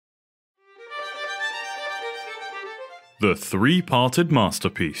The three-parted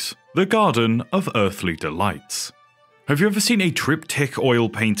masterpiece, The Garden of Earthly Delights. Have you ever seen a triptych oil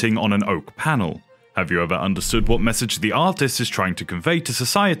painting on an oak panel? Have you ever understood what message the artist is trying to convey to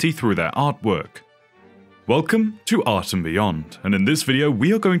society through their artwork? Welcome to Art and Beyond, and in this video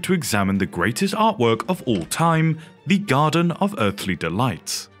we are going to examine the greatest artwork of all time, The Garden of Earthly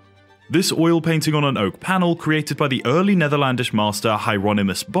Delights. This oil painting on an oak panel, created by the early Netherlandish master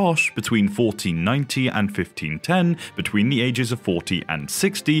Hieronymus Bosch between 1490 and 1510, between the ages of 40 and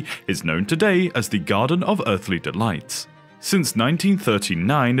 60, is known today as the Garden of Earthly Delights. Since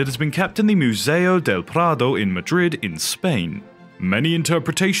 1939, it has been kept in the Museo del Prado in Madrid in Spain. Many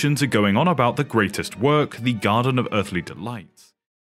interpretations are going on about the greatest work, the Garden of Earthly Delights.